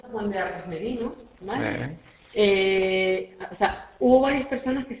Juan de Arcos Merino, ¿vale? Sí. O sea, hubo varias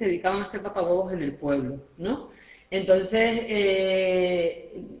personas que se dedicaban a hacer papahuevos en el pueblo, ¿no? Entonces,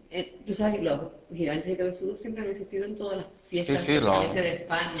 tú sabes, los gigantes de cabezudos siempre han existido en todas las fiestas de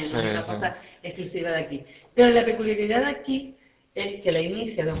España, no es una cosa exclusiva de aquí. Pero la peculiaridad de aquí es que la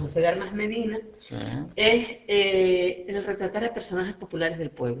inicia don José de Armas Medina, es el retratar a personajes populares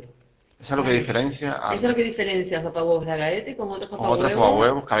del pueblo. Eso es lo que diferencia Eso es lo que diferencia a los papahuevos de Agaete con otros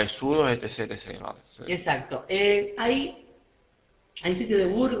papahuevos, cabezudos, etc. Vale, sí. Exacto. Hay sitio de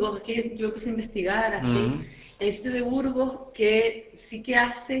Burgos, que yo quise investigar así, hay sitio de Burgos que sí que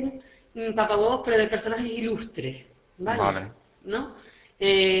hacen papahuevos, pero de personajes ilustres, ¿vale? ¿No?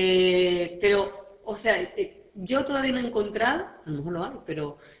 Pero, o sea, yo todavía no he encontrado, a lo mejor lo hay,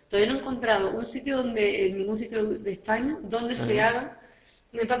 pero todavía no he encontrado un sitio donde, en ningún sitio de España, donde se hagan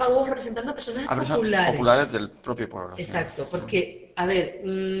papahuevos representando a personajes populares del propio pueblo. Exacto, porque, a ver,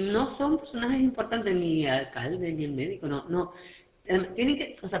 no son personajes importantes ni el alcalde ni el médico, no. Tienen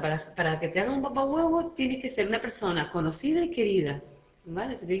que, o sea, para que te hagan un papahuevo tienes que ser una persona conocida y querida,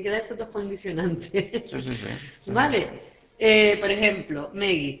 ¿vale? Te tienen que dar esos dos condicionantes. Sí. ¿Vale? Por ejemplo,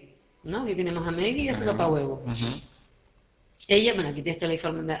 Meggy, ¿no? Aquí tenemos a Meggy y a su papahuevo. Ella, bueno, aquí tienes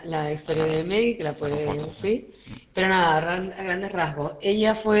la historia de Meggy, que la puedes decir, pero nada, a grandes rasgos.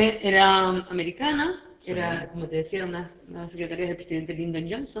 Ella era americana, era, como te decía, una secretaria del presidente Lyndon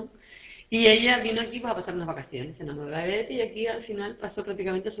Johnson, y ella vino aquí para pasar unas vacaciones, se enamoró de Agaete y aquí al final pasó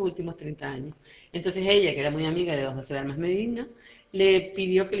prácticamente sus últimos 30 años. Entonces ella, que era muy amiga de don José de Armas Medina, le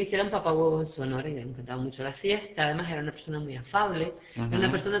pidió que le hicieran papahuevos en su honor, y le encantaba mucho la fiesta. Además era una persona muy afable, era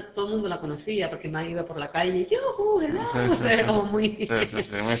una persona, todo el mundo la conocía porque más iba por la calle y yo, era como muy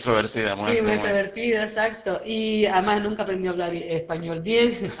muy extrovertida, muy extrovertida, exacto, y además nunca aprendió a hablar español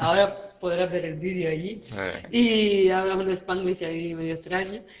bien. Ahora podrás ver el vídeo allí, y habla un spanglish ahí medio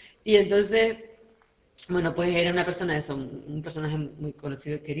extraño, y entonces, bueno, pues era una persona un personaje muy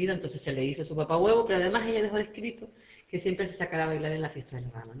conocido y querido. Entonces se le hizo su papahuevo, pero además ella dejó escrito que siempre se sacara a bailar en la fiesta de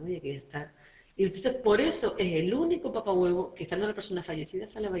la Rama, ¿no? Y quería estar. Y entonces por eso es el único papahuevo que, estando una persona fallecida,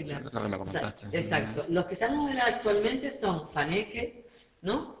 sale a bailar. Exacto. Los que están a bailar actualmente son Faneque,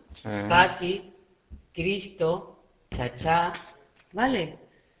 ¿no? Paqui, Cristo, Chachá, ¿vale?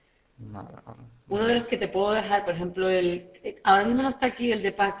 Uno de los que te puedo dejar, por ejemplo, ahora mismo no está aquí el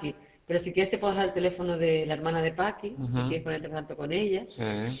de Paqui, pero si quieres te puedo dejar el teléfono de la hermana de Paqui, si quieres ponerte en contacto con ella.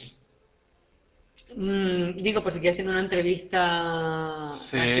 Digo, por si quieres hacer una entrevista.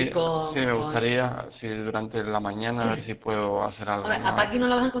 Sí, me gustaría, durante la mañana, a ver si puedo hacer algo. A Paqui no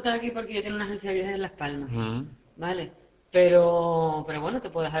la vas a encontrar aquí porque ella tiene una agencia de viajes en Las Palmas, ¿vale? Pero bueno,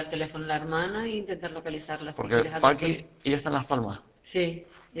 te puedo dejar el teléfono de la hermana e intentar localizarla. Porque Paqui, ¿ella está en Las Palmas? Sí,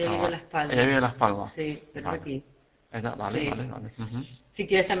 ella vive en Las Palmas. Ella vive en Las Palmas. Sí, pero aquí. Vale. Si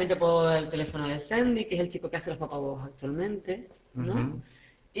quieres también te puedo dar el teléfono de Sandy, que es el chico que hace los papahuevos actualmente, ¿no?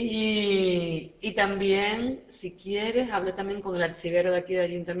 Y también, si quieres, habla también con el archivero de aquí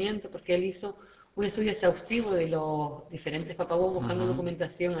del Ayuntamiento, porque él hizo un estudio exhaustivo de los diferentes papahuevos, buscando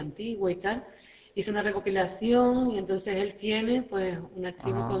documentación antigua y tal. Hizo una recopilación y entonces él tiene pues un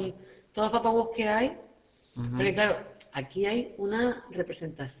archivo con todos los papahuevos que hay, pero claro, aquí hay una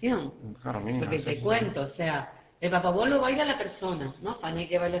representación, porque te cuento, o sea, el papahuevo lo baila la persona, ¿no?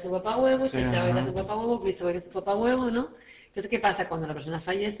 Paneque baila su papahuevo, Chicha baila su papahuevo, Cristo baila su papahuevo, ¿no? Entonces, ¿qué pasa? Cuando la persona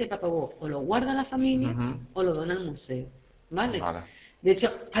fallece, el papahuevo o lo guarda la familia o lo dona al museo, ¿vale? De hecho,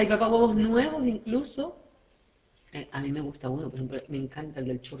 hay papahuevos nuevos incluso. A mí me gusta uno, por ejemplo, me encanta el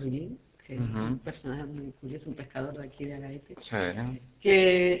del churrilín, que es un personaje muy curioso, un pescador de aquí de Agaete.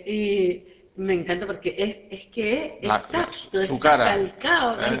 Y me encanta porque es exacto, es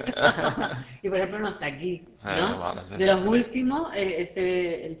calcado. Y por ejemplo no está aquí, ¿no? De los últimos,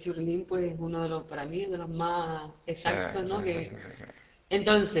 el churrilín pues es uno de los, para mí, de los más exactos, ¿no?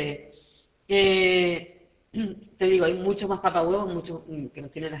 Entonces, te digo, hay muchos más papahuevos, muchos que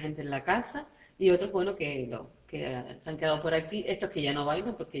los tiene la gente en la casa, y otros, bueno, que se han quedado por aquí, estos que ya no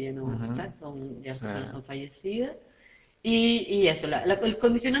bailan porque ya no están, son fallecidas. Y eso, el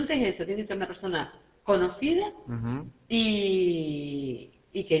condicionante es eso, tiene que ser una persona conocida y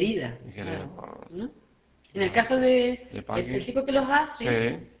querida, ¿no? En el caso de el chico que los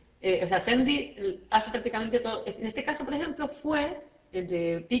hace, o sea, Sandy hace prácticamente todo. En este caso, por ejemplo, fue el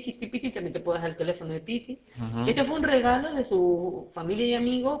de Piti, también te puedo dejar el teléfono de Piti. Este fue un regalo de su familia y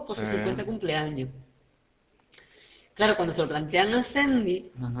amigos por su 50 cumpleaños. Claro, cuando se lo plantean a Sandy,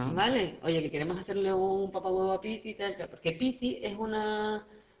 ¿vale? Oye, que queremos hacerle un papahuevo a Piti y tal, porque Piti es una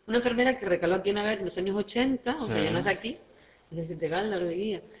enfermera que recaló aquí en los años 80, o sea, ya no es de aquí, es de Galda o de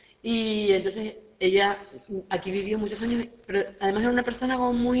Guía. Y entonces ella aquí vivió muchos años, pero además era una persona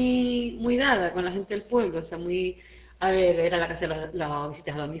como muy dada con la gente del pueblo, o sea, muy, a ver, era la que hacía las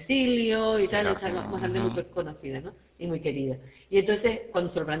visitas a domicilio y tal, o sea, bastante muy conocida, ¿no? Y muy querida. Y entonces,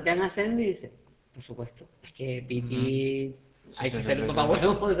 cuando se lo plantean a Sandy, dice, por supuesto, es que Vicky, hay que hacer un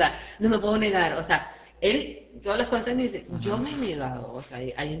papahuevo, o sea, no me puedo negar, o sea, él, todas las cosas me dice, yo me he negado, o sea,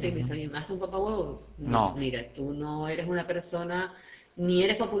 hay gente que me dice, oye, ¿me hace un papahuevo? No, mira, tú no eres una persona, ni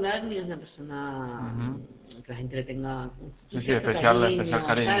eres popular, ni eres una persona que la gente le tenga especial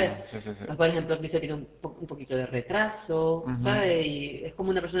cariño, ¿sabes? Sí. Pues, por ejemplo, Cristo tiene un poquito de retraso, ¿sabes? Y es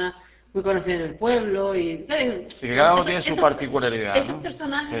como una persona muy conocida en el pueblo, y, ¿sabes? Sí, que cada uno tiene su particularidad, ¿no? Esos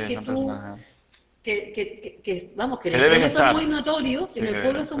personajes que tú... personajes. Vamos, que en Que el deben pueblo son estar. muy notorios, Sí, en el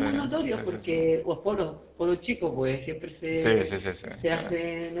pueblo son muy sí, notorios sí, porque los pueblos chicos pues siempre se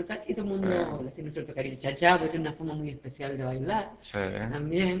hace notar y todo el mundo le tiene cierto cariño. Chachá pues tiene una forma muy especial de bailar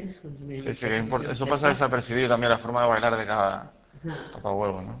también. Eso pasa desapercibido también, la forma de bailar de cada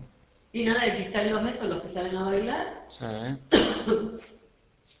papahuevo, ¿no? Y nada, el cristal y los mesos, los que salen a bailar.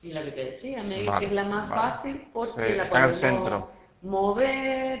 Y la que te decía, me dice que es la más fácil porque la está en el podemos centro.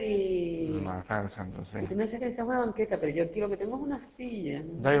 Mover y... No, está en el centro, sí. Y tú me dices que esa es una banqueta, pero yo quiero que tengas una silla.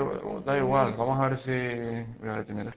 Da igual, vamos a ver si... Voy a detener